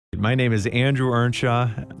My name is Andrew Earnshaw.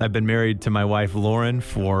 I've been married to my wife, Lauren,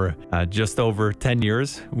 for just over 10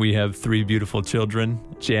 years. We have 3 beautiful children,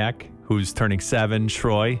 Jack, who's turning 7,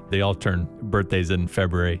 Troy. They all turn birthdays in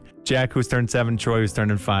February. Jack, who's turned 7, Troy, who's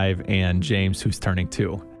turning 5, and James, who's turning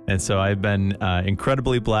 2. And so I've been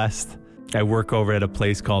incredibly blessed. I work over at a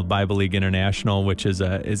place called Bible League International, which is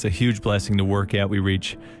a huge blessing to work at. We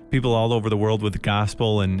reach people all over the world with the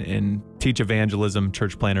gospel and teach evangelism,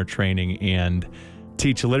 church planner training, and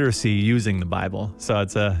teach literacy using the Bible. So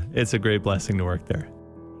it's a great blessing to work there.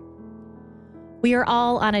 We are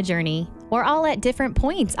all on a journey. We're all at different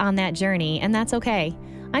points on that journey, and that's okay.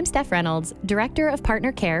 I'm Steph Reynolds, Director of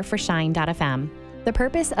Partner Care for Shine.fm. The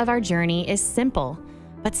purpose of our journey is simple,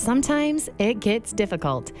 but sometimes it gets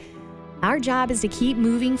difficult. Our job is to keep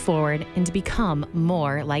moving forward and to become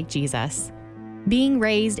more like Jesus. Being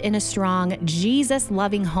raised in a strong,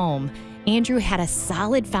 Jesus-loving home, Andrew had a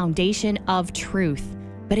solid foundation of truth,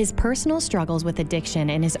 but his personal struggles with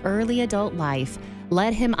addiction in his early adult life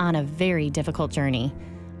led him on a very difficult journey.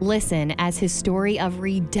 Listen as his story of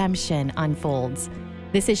redemption unfolds.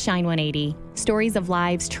 This is Shine 180, stories of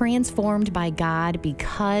lives transformed by God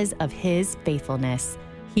because of his faithfulness.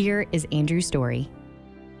 Here is Andrew's story.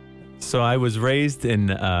 So I was raised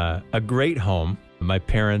in a great home. My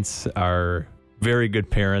parents are very good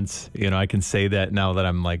parents. You know, I can say that now that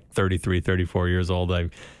I'm like 33, 34 years old. I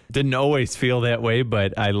didn't always feel that way,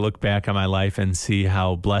 but I look back on my life and see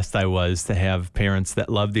how blessed I was to have parents that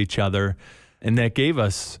loved each other and that gave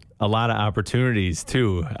us a lot of opportunities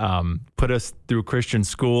too. Put us through Christian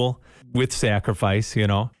school with sacrifice, you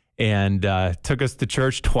know, and took us to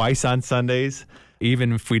church twice on Sundays,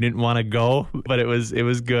 even if we didn't want to go, but it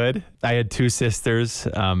was good. I had 2 sisters,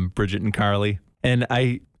 Bridget and Carly, and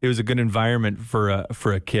it was a good environment for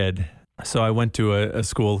a kid. So I went to a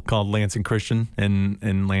school called Lansing Christian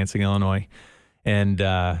in Lansing, Illinois, and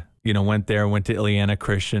went to Ileana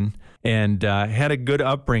Christian, and had a good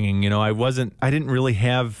upbringing. You know, I didn't really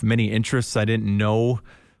have many interests. I didn't know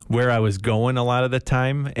where I was going a lot of the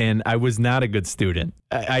time, and I was not a good student.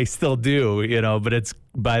 I still do, you know, but it's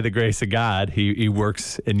by the grace of God. He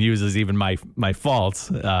works and uses even my faults,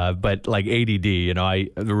 but like ADD, you know,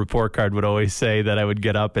 the report card would always say that I would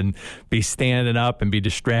get up and be standing up and be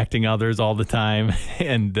distracting others all the time,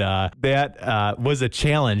 and that was a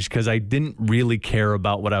challenge because I didn't really care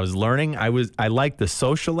about what I was learning. I liked the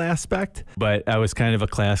social aspect, but I was kind of a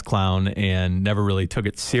class clown and never really took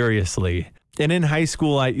it seriously. And in high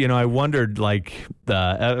school, I wondered, like,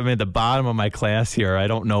 I'm at the bottom of my class here. I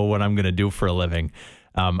don't know what I'm going to do for a living.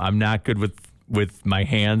 I'm not good with my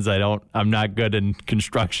hands. I'm not good in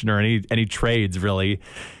construction or any trades really.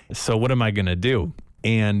 So what am I going to do?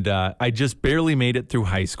 And I just barely made it through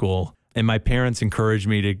high school, and my parents encouraged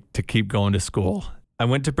me to keep going to school. I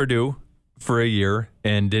went to Purdue for a year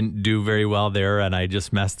and didn't do very well there, and I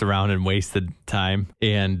just messed around and wasted time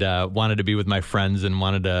and wanted to be with my friends and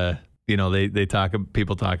wanted to. You know,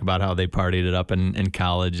 people talk about how they partied it up in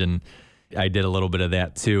college, and I did a little bit of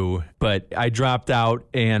that too. But I dropped out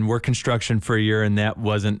and worked construction for a year, and that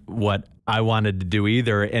wasn't what I wanted to do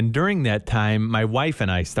either. And during that time, my wife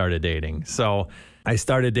and I started dating. So I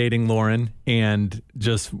started dating Lauren and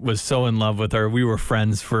just was so in love with her. We were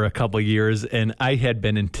friends for a couple of years, and I had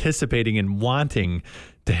been anticipating and wanting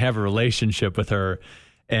to have a relationship with her.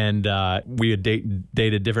 And we had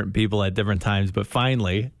dated different people at different times, but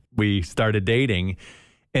finally we started dating,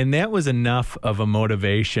 and that was enough of a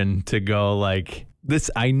motivation to go like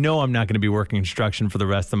this. I know I'm not going to be working construction for the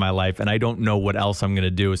rest of my life, and I don't know what else I'm going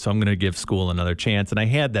to do. So I'm going to give school another chance. And I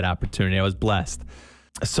had that opportunity. I was blessed.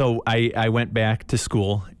 So I went back to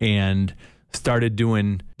school and started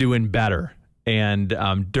doing better. And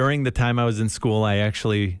during the time I was in school, I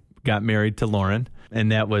actually got married to Lauren. And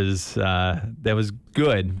that was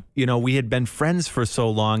good. You know, we had been friends for so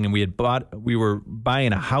long, and we were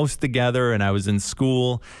buying a house together, and I was in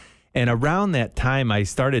school. And around that time, I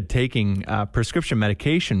started taking prescription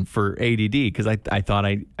medication for ADD because I thought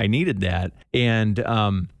I needed that. And,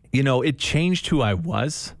 it changed who I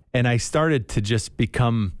was. And I started to just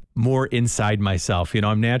become more inside myself. You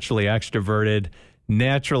know, I'm naturally extroverted,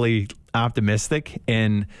 naturally optimistic.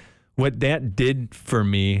 And what that did for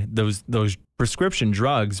me, those prescription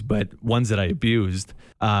drugs, but ones that I abused,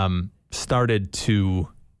 started to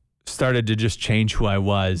just change who I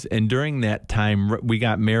was. And during that time, we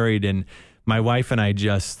got married, and my wife and I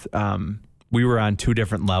just, we were on 2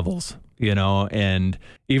 different levels, you know, and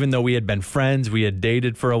even though we had been friends, we had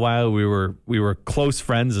dated for a while, we were close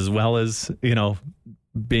friends as well as, you know,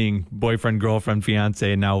 being boyfriend, girlfriend,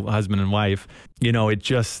 fiance, and now husband and wife, we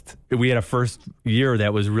had a first year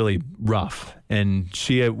that was really rough, and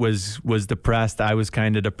she was depressed. I was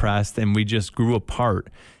kind of depressed, and we just grew apart,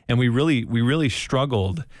 and we really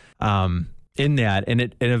struggled in that, and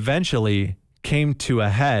it eventually came to a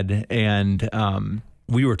head, and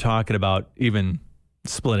we were talking about even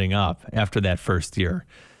splitting up after that first year.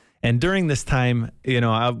 And during this time,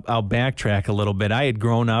 I'll backtrack a little bit. I had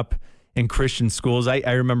grown up in Christian schools. I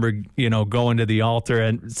remember, going to the altar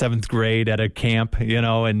in 7th grade at a camp,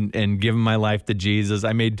 and giving my life to Jesus.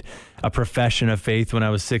 I made a profession of faith when I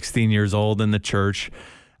was 16 years old in the church,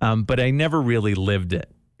 but I never really lived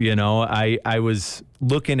it. I was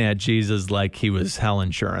looking at Jesus like he was hell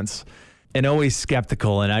insurance, and always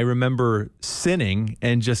skeptical. And I remember sinning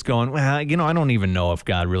and just going, well, I don't even know if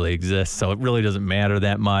God really exists, so it really doesn't matter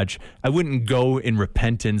that much. I wouldn't go in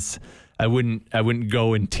repentance. I wouldn't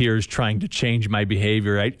go in tears trying to change my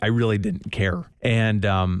behavior. I really didn't care. And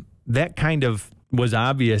that kind of was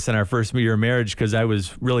obvious in our first year of marriage, because I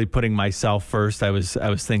was really putting myself first. I was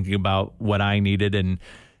thinking about what I needed and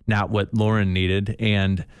not what Lauren needed.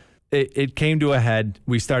 And it came to a head.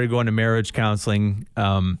 We started going to marriage counseling,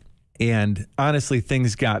 and honestly,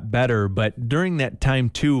 things got better. But during that time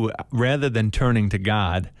too, rather than turning to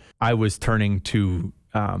God, I was turning to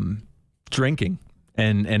drinking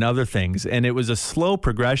and other things. And it was a slow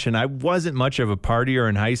progression. I wasn't much of a partier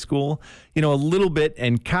in high school, a little bit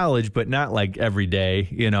in college, but not like every day,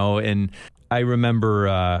 and I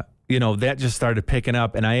remember, that just started picking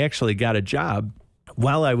up, and I actually got a job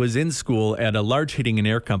while I was in school at a large heating and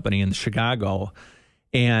air company in Chicago.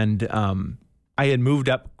 And, I had moved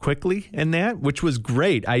up quickly in that, which was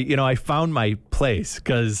great. I found my place,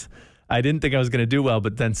 because I didn't think I was going to do well,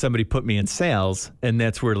 but then somebody put me in sales, and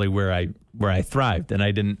that's really where I thrived. And I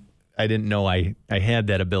didn't know I had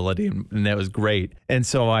that ability, and that was great. And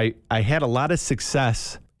so I had a lot of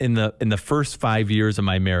success in the first 5 years of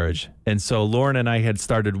my marriage. And so Lauren and I had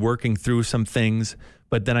started working through some things,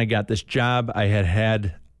 but then I got this job. I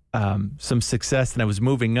had some success, and I was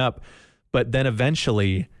moving up, but then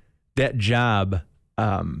eventually that job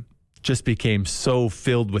just became so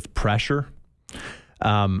filled with pressure.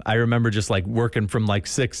 I remember just like working from like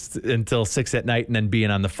 6 until 6 at night, and then being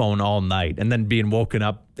on the phone all night, and then being woken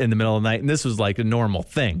up in the middle of the night. And this was like a normal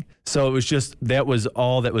thing. So it was just, that was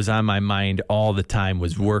all that was on my mind all the time,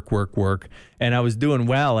 was work, work, work. And I was doing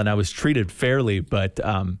well, and I was treated fairly, but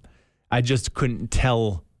I just couldn't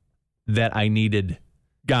tell that I needed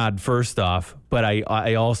God first off, but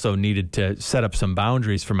I also needed to set up some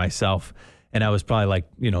boundaries for myself. And I was probably like,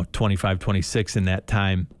 25, 26 in that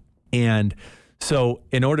time. And so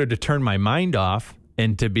in order to turn my mind off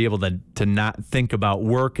and to be able to not think about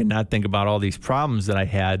work and not think about all these problems that I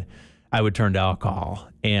had, I would turn to alcohol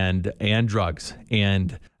and drugs.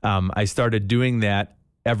 And I started doing that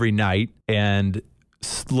every night, and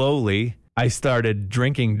slowly I started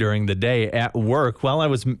drinking during the day at work while I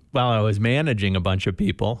was managing a bunch of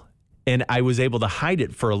people, and I was able to hide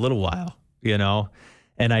it for a little while,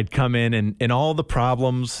 and I'd come in, and all the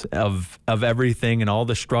problems of everything and all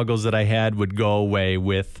the struggles that I had would go away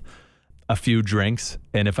with a few drinks.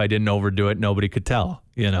 And if I didn't overdo it, nobody could tell,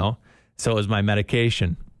 so it was my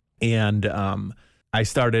medication. And I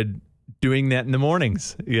started doing that in the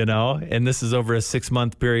mornings, and this is over a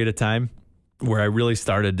 6-month period of time, where I really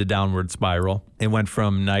started to downward spiral. It went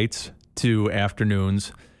from nights to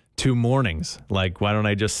afternoons to mornings. Like, why don't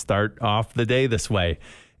I just start off the day this way?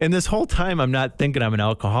 And this whole time, I'm not thinking I'm an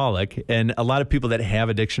alcoholic. And a lot of people that have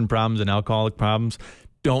addiction problems and alcoholic problems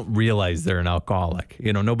don't realize they're an alcoholic.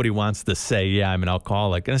 Nobody wants to say, yeah, I'm an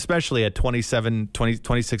alcoholic. And especially at 26,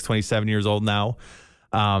 27 years old now,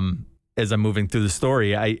 as I'm moving through the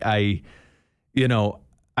story, I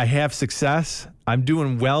have success. I'm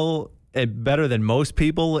doing well, better than most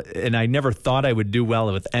people, and I never thought I would do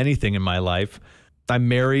well with anything in my life. I'm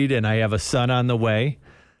married, and I have a son on the way,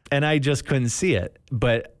 and I just couldn't see it.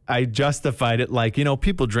 But I justified it like,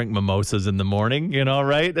 people drink mimosas in the morning,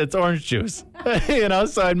 right? It's orange juice,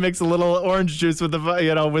 so I'd mix a little orange juice with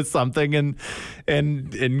with something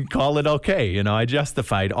and call it okay. I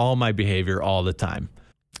justified all my behavior all the time.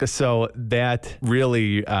 So that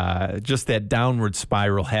really, just that downward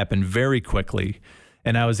spiral happened very quickly.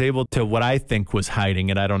 And I was able to, what I think was hiding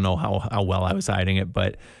it, I don't know how well I was hiding it,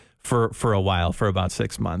 but for a while, for about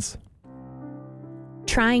 6 months.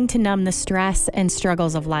 Trying to numb the stress and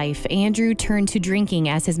struggles of life, Andrew turned to drinking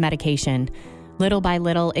as his medication. Little by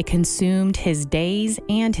little, it consumed his days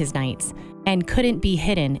and his nights, and couldn't be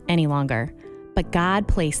hidden any longer. But God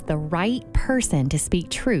placed the right person to speak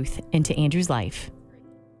truth into Andrew's life.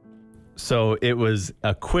 So it was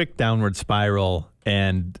a quick downward spiral,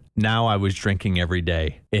 and now I was drinking every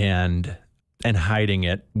day and hiding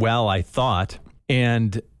it. Well, I thought,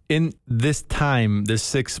 and in this time, this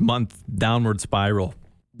 6-month downward spiral,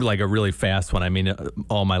 like a really fast one. I mean,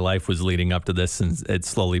 all my life was leading up to this, and it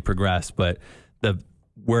slowly progressed. But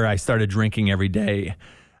where I started drinking every day,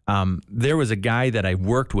 there was a guy that I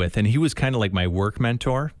worked with, and he was kind of like my work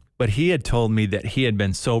mentor. But he had told me that he had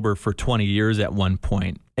been sober for 20 years at one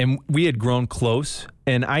point, and we had grown close.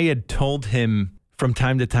 And I had told him from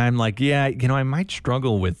time to time, like, yeah, I might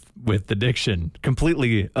struggle with addiction,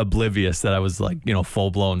 completely oblivious that I was like,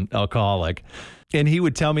 full-blown alcoholic. And he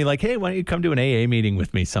would tell me like, hey, why don't you come to an AA meeting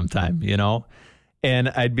with me sometime, And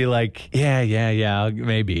I'd be like, yeah,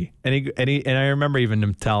 maybe. And I remember even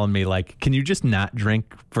him telling me like, can you just not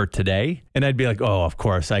drink for today? And I'd be like, oh, of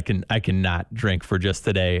course I can not drink for just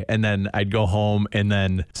today. And then I'd go home, and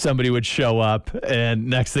then somebody would show up, and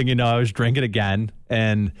next thing you know, I was drinking again.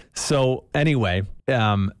 And so anyway,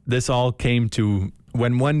 this all came to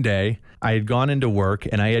when one day I had gone into work,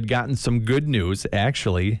 and I had gotten some good news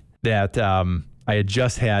actually that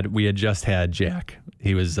we had just had Jack.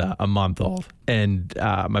 He was a month old. And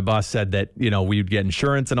my boss said that, we'd get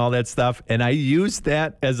insurance and all that stuff. And I used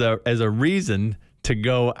that as a reason to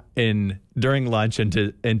go in during lunch and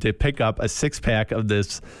to pick up a 6-pack of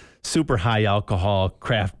this super high alcohol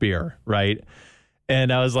craft beer, right?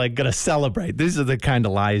 And I was like, gonna celebrate. These are the kind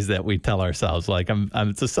of lies that we tell ourselves. Like,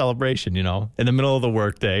 it's a celebration, in the middle of the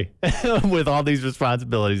workday with all these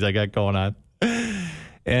responsibilities I got going on.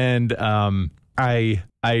 And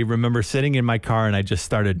I remember sitting in my car, and I just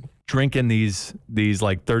started drinking these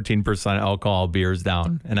like 13% alcohol beers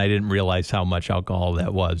down, and I didn't realize how much alcohol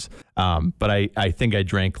that was. But I think I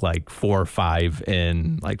drank like 4 or 5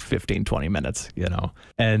 in like 15, 20 minutes,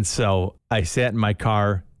 And so I sat in my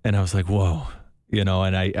car, and I was like, whoa, and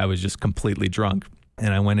I was just completely drunk.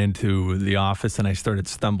 And I went into the office, and I started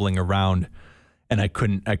stumbling around. And I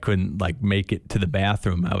couldn't like make it to the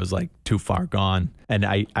bathroom. I was like too far gone. And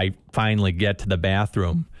I finally get to the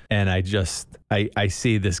bathroom, and I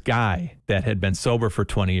see this guy that had been sober for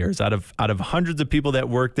 20 years. Out of hundreds of people that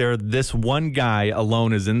work there, this one guy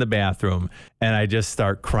alone is in the bathroom, and I just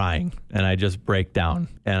start crying, and I just break down.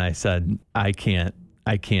 And I said, I can't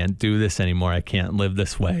do this anymore. I can't live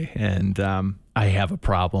this way. And I have a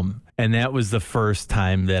problem. And that was the first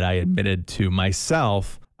time that I admitted to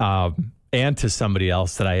myself, and to somebody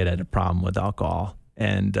else, that I had a problem with alcohol.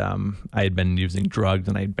 And I had been using drugs,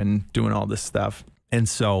 and I'd been doing all this stuff. And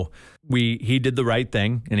so he did the right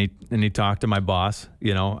thing, and he talked to my boss.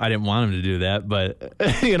 I didn't want him to do that, but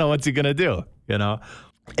what's he gonna do?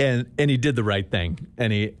 And he did the right thing.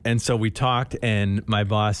 And so we talked, and my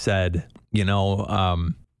boss said,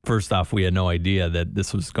 first off, we had no idea that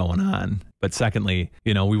this was going on. But secondly,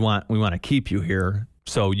 we want to keep you here,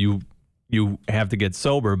 so you have to get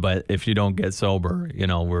sober, but if you don't get sober,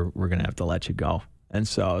 we're going to have to let you go. And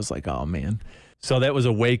so I was like, oh man. So that was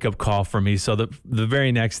a wake up call for me. So the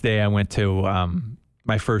very next day I went to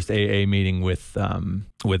my first AA meeting with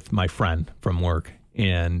my friend from work.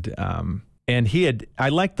 And I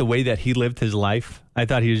liked the way that he lived his life. I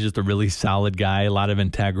thought he was just a really solid guy, a lot of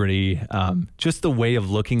integrity, just the way of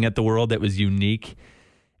looking at the world that was unique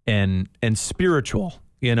and spiritual.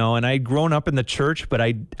 And I'd grown up in the church, but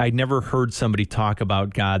I'd never heard somebody talk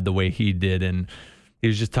about God the way he did. And he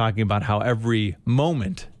was just talking about how every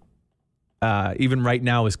moment, even right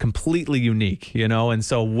now, is completely unique, And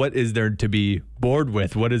so what is there to be bored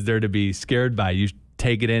with? What is there to be scared by? You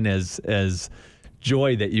take it in as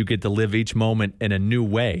joy that you get to live each moment in a new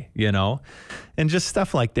way, And just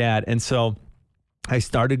stuff like that. And so I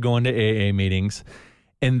started going to AA meetings.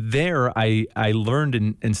 And there I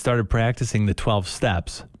learned and started practicing the 12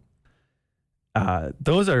 steps.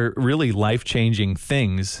 Those are really life-changing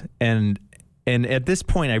things. And at this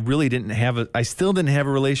point, I still didn't have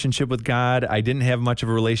a relationship with God. I didn't have much of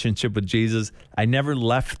a relationship with Jesus. I never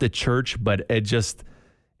left the church, but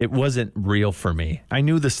it wasn't real for me. I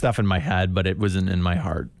knew the stuff in my head, but it wasn't in my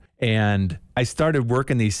heart. And I started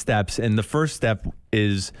working these steps. And the first step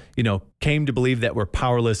is, came to believe that we're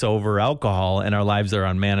powerless over alcohol and our lives are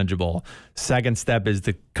unmanageable. Second step is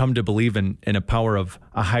to come to believe in a power of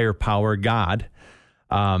a higher power, God.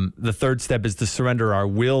 The third step is to surrender our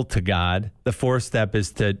will to God. The fourth step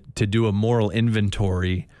is to do a moral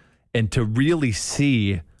inventory and to really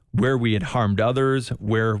see where we had harmed others,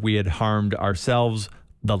 where we had harmed ourselves,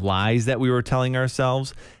 the lies that we were telling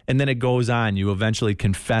ourselves. And then it goes on. You eventually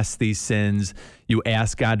confess these sins. You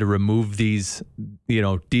ask God to remove these,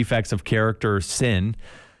 defects of character or sin.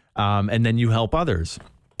 And then you help others.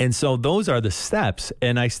 And so those are the steps.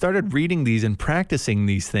 And I started reading these and practicing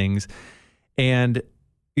these things. And,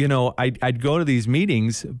 I'd go to these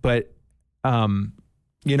meetings, but,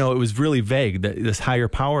 it was really vague, this higher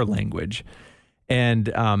power language. And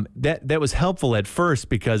that was helpful at first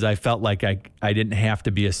because I felt like I didn't have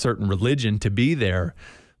to be a certain religion to be there.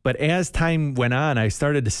 But as time went on, I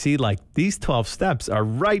started to see like these 12 steps are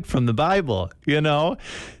right from the Bible,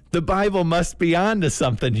 The Bible must be on to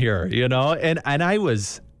something here, And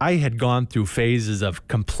I had gone through phases of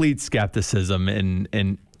complete skepticism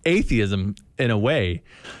and atheism in a way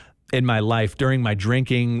in my life. During my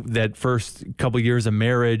drinking, that first couple years of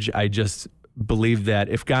marriage, I just believed that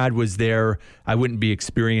if God was there, I wouldn't be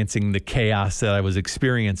experiencing the chaos that I was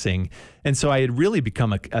experiencing. And so I had really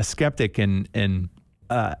become a skeptic and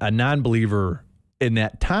a non-believer in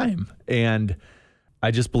that time. And I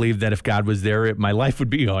just believed that if God was there, my life would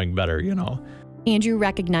be going better, Andrew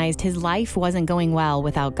recognized his life wasn't going well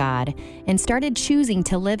without God and started choosing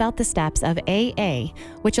to live out the steps of AA,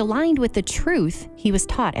 which aligned with the truth he was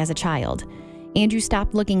taught as a child. Andrew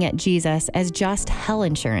stopped looking at Jesus as just hell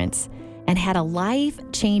insurance and had a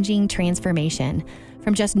life-changing transformation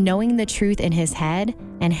from just knowing the truth in his head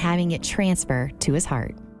and having it transfer to his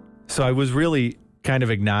heart. So I was really kind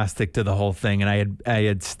of agnostic to the whole thing, and I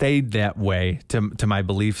had stayed that way to my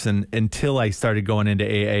beliefs until I started going into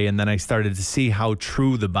AA, and then I started to see how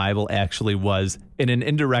true the Bible actually was in an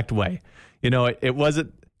indirect way. It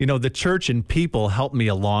wasn't, the church and people helped me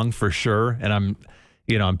along for sure, and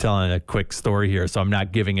I'm telling a quick story here, so I'm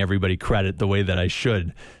not giving everybody credit the way that I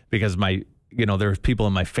should, because there's people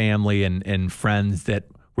in my family and friends that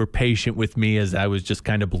were patient with me as I was just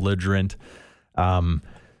kind of belligerent.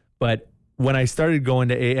 But when I started going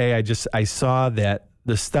to AA, I saw that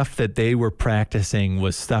the stuff that they were practicing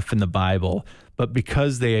was stuff in the Bible, but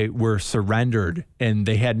because they were surrendered and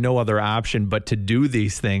they had no other option but to do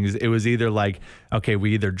these things, it was either like, okay,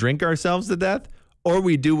 we either drink ourselves to death or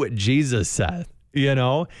we do what Jesus said,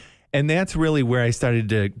 And that's really where I started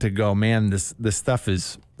to go, man, this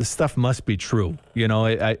stuff must be true.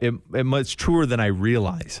 It's truer than I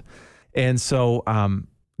realize. And so,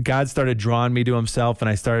 God started drawing me to himself, and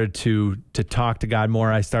I started to talk to God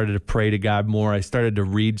more. I started to pray to God more. I started to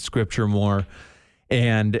read scripture more.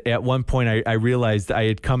 And at one point I realized I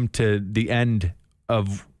had come to the end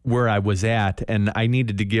of where I was at, and I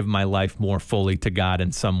needed to give my life more fully to God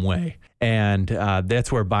in some way. And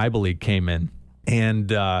that's where Bible League came in.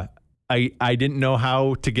 And I didn't know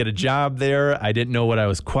how to get a job there. I didn't know what I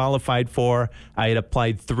was qualified for. I had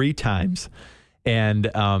applied 3 times. And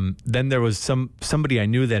then there was somebody I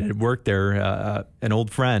knew that had worked there, an old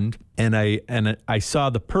friend, and I saw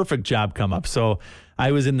the perfect job come up. So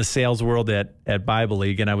I was in the sales world at Bible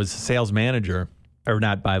League, and I was a sales manager, or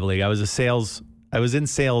not Bible League. I was in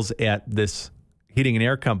sales at this heating and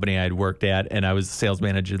air company I had worked at, and I was the sales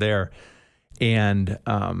manager there. And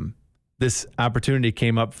this opportunity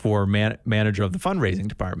came up for manager of the fundraising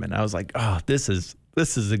department. I was like, oh, this is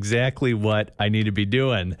exactly what I need to be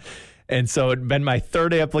doing. And so it'd been my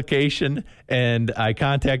 3rd application, and I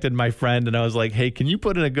contacted my friend and I was like, hey, can you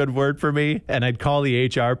put in a good word for me? And I'd call the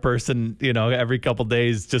HR person, every couple of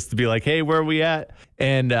days just to be like, hey, where are we at?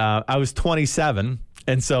 And I was 27.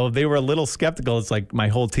 And so they were a little skeptical. It's like my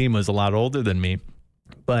whole team was a lot older than me.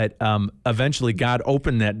 But eventually God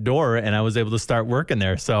opened that door and I was able to start working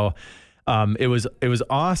there. So it was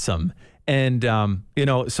awesome. And,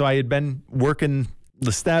 so I had been working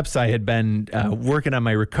the steps. I had been working on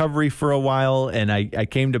my recovery for a while, and I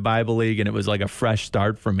came to Bible League, and it was like a fresh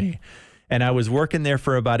start for me. And I was working there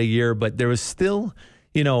for about a year, but there was still,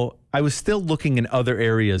 I was still looking in other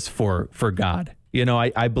areas for God.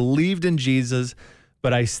 I believed in Jesus,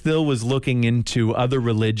 but I still was looking into other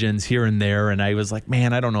religions here and there, and I was like,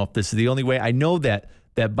 man, I don't know if this is the only way. I know that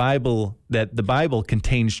the Bible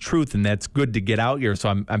contains truth, and that's good to get out here. So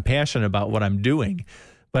I'm passionate about what I'm doing.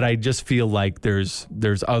 But I just feel like there's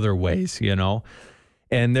other ways,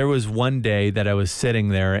 And there was one day that I was sitting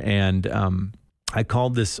there, and I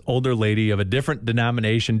called this older lady of a different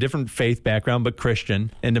denomination, different faith background, but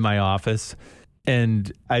Christian, into my office. And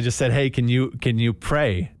I just said, hey, can you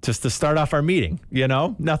pray just to start off our meeting?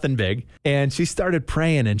 Nothing big. And she started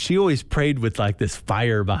praying, and she always prayed with like this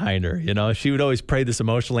fire behind her. She would always pray this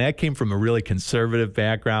emotionally. I came from a really conservative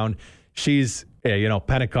background. She's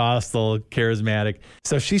Pentecostal, charismatic.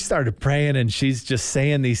 So she started praying, and she's just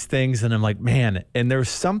saying these things. And I'm like, man, and there's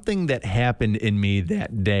something that happened in me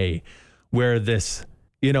that day where this,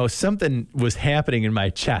 something was happening in my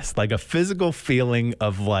chest, like a physical feeling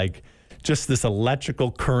of like just this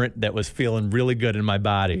electrical current that was feeling really good in my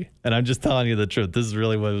body. And I'm just telling you the truth. This is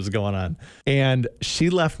really what was going on. And she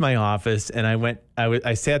left my office, and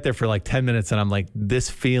I sat there for like 10 minutes, and I'm like, this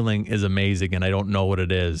feeling is amazing, and I don't know what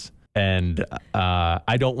it is. And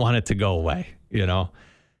I don't want it to go away, you know?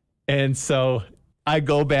 And so I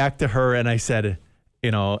go back to her and I said,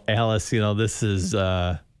 you know, Alice, you know, this is,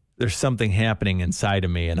 there's something happening inside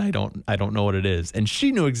of me, and I don't know what it is. And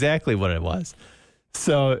she knew exactly what it was.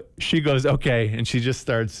 So she goes, okay. And she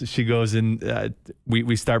goes in,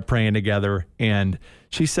 we start praying together. And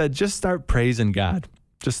she said, just start praising God.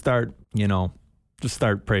 Just start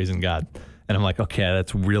praising God. And I'm like, okay,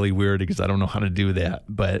 that's really weird because I don't know how to do that.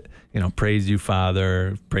 But, you know, praise you,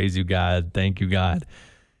 Father, praise you, God, thank you, God.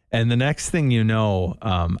 And the next thing you know,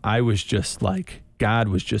 I was just like, God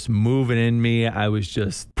was just moving in me. I was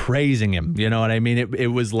just praising him. You know what I mean? It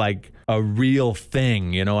was like a real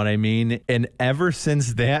thing. You know what I mean? And ever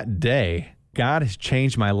since that day, God has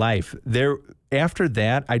changed my life. After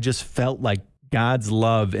that, I just felt like God's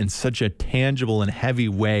love in such a tangible and heavy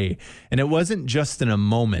way. And it wasn't just in a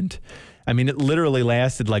moment. I mean, it literally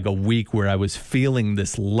lasted like a week where I was feeling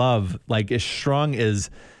this love, like as strong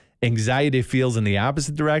as anxiety feels in the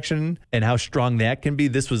opposite direction and how strong that can be.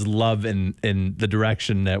 This was love in the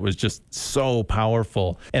direction that was just so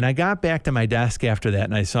powerful. And I got back to my desk after that,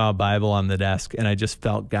 and I saw a Bible on the desk, and I just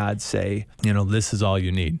felt God say, you know, this is all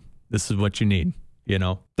you need. This is what you need. You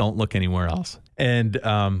know, don't look anywhere else. And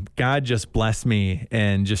God just blessed me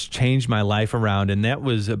and just changed my life around. And that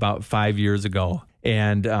was about 5 years ago.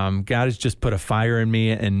 And God has just put a fire in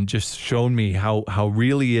me and just shown me how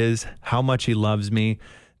real he is, how much he loves me,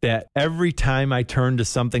 that every time I turn to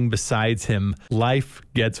something besides him, life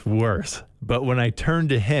gets worse. But when I turn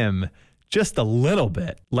to him just a little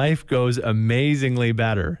bit, life goes amazingly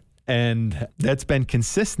better. And that's been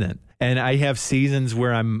consistent. And I have seasons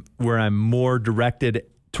where I'm more directed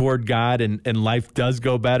toward God, and life does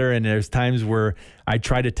go better. And there's times where I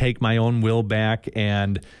try to take my own will back,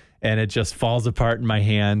 and it just falls apart in my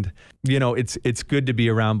hand. You know, it's good to be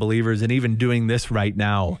around believers, and even doing this right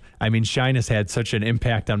now. I mean, Shine has had such an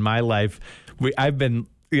impact on my life. I've been,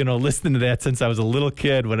 you know, listening to that since I was a little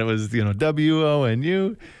kid when it was, you know,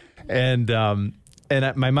 WONU.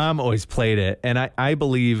 And my mom always played it. And I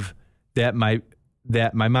believe that my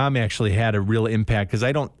mom actually had a real impact, because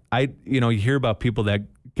you know, you hear about people that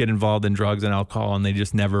get involved in drugs and alcohol and they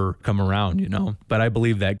just never come around, you know. But I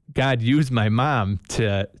believe that God used my mom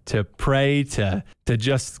to pray, to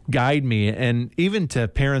just guide me. And even to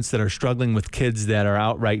parents that are struggling with kids that are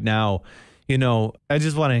out right now, you know, I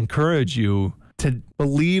just want to encourage you to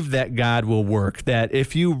believe that God will work, that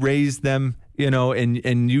if you raise them, you know,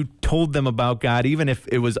 and you told them about God, even if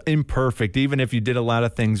it was imperfect, even if you did a lot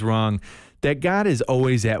of things wrong, that God is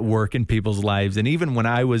always at work in people's lives. And even when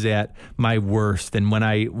I was at my worst, and when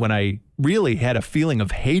I really had a feeling of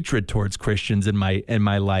hatred towards Christians in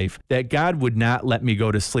my life, that God would not let me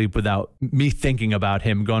go to sleep without me thinking about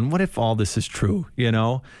him, going, what if all this is true, you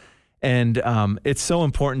know? And it's so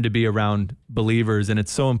important to be around believers, and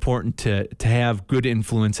it's so important to have good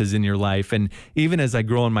influences in your life. And even as I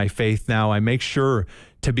grow in my faith now, I make sure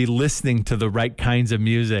to be listening to the right kinds of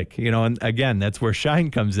music, you know. And again, that's where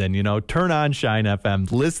Shine comes in. You know, turn on Shine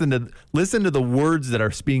FM, listen to the words that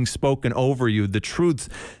are being spoken over you, the truths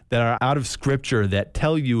that are out of Scripture that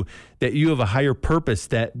tell you that you have a higher purpose,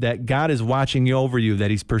 that God is watching over you,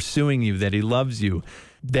 that he's pursuing you, that he loves you,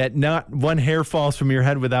 that not one hair falls from your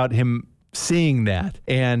head without him seeing that,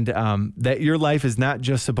 and that your life is not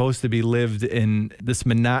just supposed to be lived in this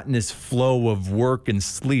monotonous flow of work and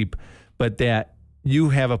sleep, but that you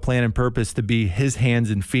have a plan and purpose to be his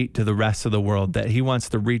hands and feet to the rest of the world, that he wants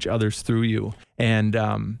to reach others through you. And,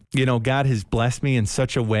 you know, God has blessed me in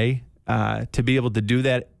such a way to be able to do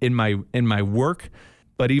that in my work,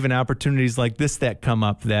 but even opportunities like this that come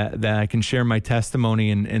up, that I can share my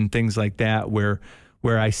testimony and things like that, where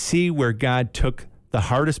I see where God took the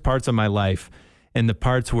hardest parts of my life and the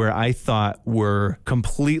parts where I thought were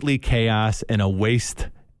completely chaos and a waste.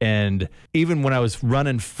 And even when I was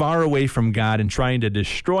running far away from God and trying to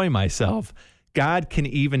destroy myself, God can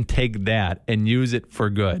even take that and use it for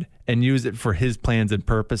good and use it for his plans and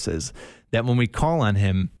purposes. That when we call on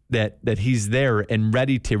him, that he's there and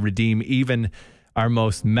ready to redeem even our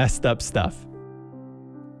most messed up stuff.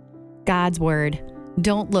 God's word.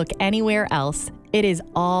 Don't look anywhere else. It is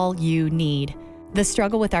all you need. The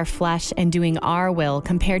struggle with our flesh and doing our will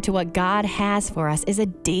compared to what God has for us is a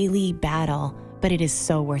daily battle, but it is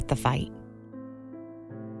so worth the fight.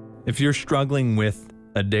 If you're struggling with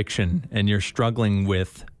addiction and you're struggling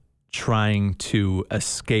with trying to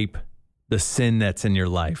escape the sin that's in your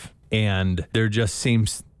life, and there just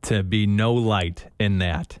seems to be no light in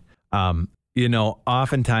that.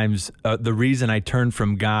 Oftentimes the reason I turned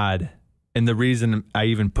from God and the reason I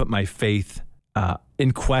even put my faith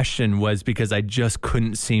in question was because I just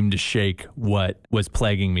couldn't seem to shake what was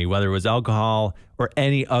plaguing me, whether it was alcohol or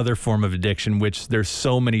any other form of addiction, which there's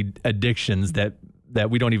so many addictions that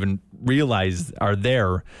we don't even realize are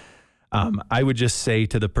there. I would just say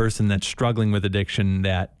to the person that's struggling with addiction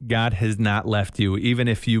that God has not left you, even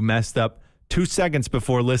if you messed up 2 seconds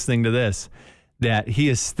before listening to this, that he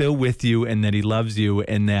is still with you and that he loves you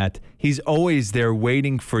and that he's always there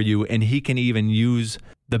waiting for you, and he can even use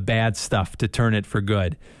the bad stuff to turn it for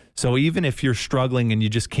good. So even if you're struggling and you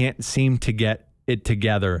just can't seem to get it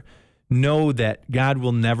together, know that God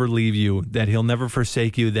will never leave you, that he'll never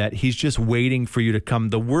forsake you, that he's just waiting for you to come.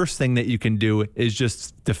 The worst thing that you can do is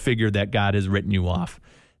just to figure that God has written you off,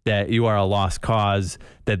 that you are a lost cause,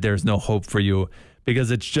 that there's no hope for you,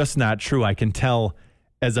 because it's just not true. I can tell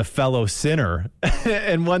as a fellow sinner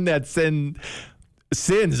and one that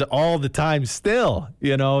sins all the time still,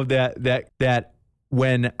 that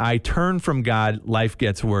when I turn from God, life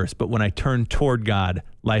gets worse. But when I turn toward God,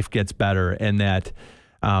 life gets better. And that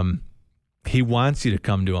he wants you to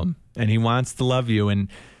come to him and he wants to love you. And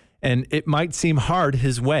it might seem hard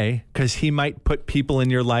his way because he might put people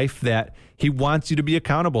in your life that he wants you to be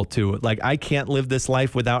accountable to. Like, I can't live this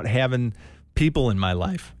life without having people in my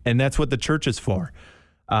life. And that's what the church is for.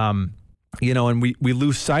 And we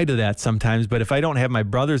lose sight of that sometimes. But if I don't have my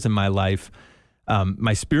brothers in my life,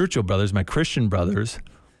 my spiritual brothers, my Christian brothers,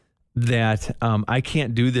 that I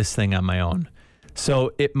can't do this thing on my own.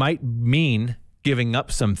 So it might mean giving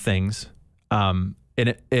up some things. And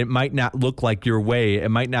it might not look like your way. It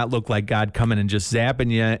might not look like God coming and just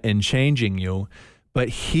zapping you and changing you, but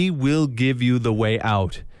he will give you the way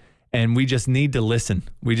out. And we just need to listen.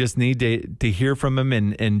 We just need to hear from him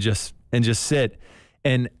and just sit.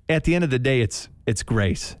 And at the end of the day, it's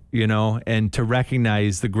grace, and to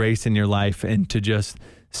recognize the grace in your life and to just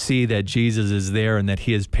see that Jesus is there and that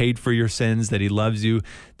he has paid for your sins, that he loves you,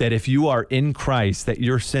 that if you are in Christ, that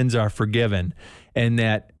your sins are forgiven, and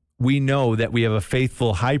that we know that we have a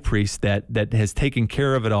faithful high priest that has taken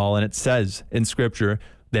care of it all. And it says in Scripture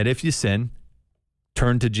that if you sin,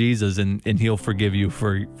 turn to Jesus and he'll forgive you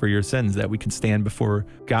for your sins, that we can stand before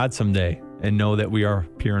God someday and know that we are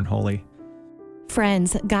pure and holy.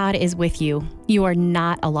 Friends, God is with you. You are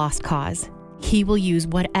not a lost cause. He will use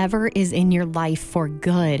whatever is in your life for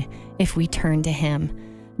good if we turn to him.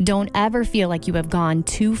 Don't ever feel like you have gone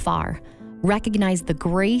too far. Recognize the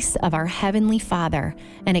grace of our Heavenly Father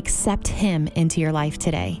and accept him into your life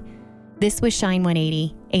today. This was Shine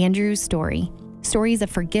 180, Andrew's story. Stories of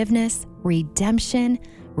forgiveness, redemption,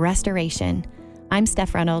 restoration. I'm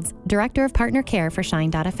Steph Reynolds, Director of Partner Care for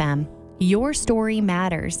Shine.fm. Your story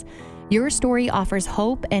matters. Your story offers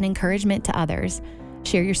hope and encouragement to others.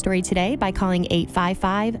 Share your story today by calling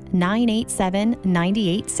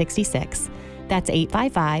 855-987-9866. That's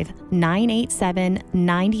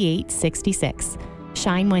 855-987-9866.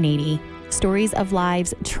 Shine 180. Stories of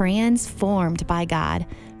lives transformed by God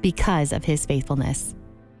because of his faithfulness.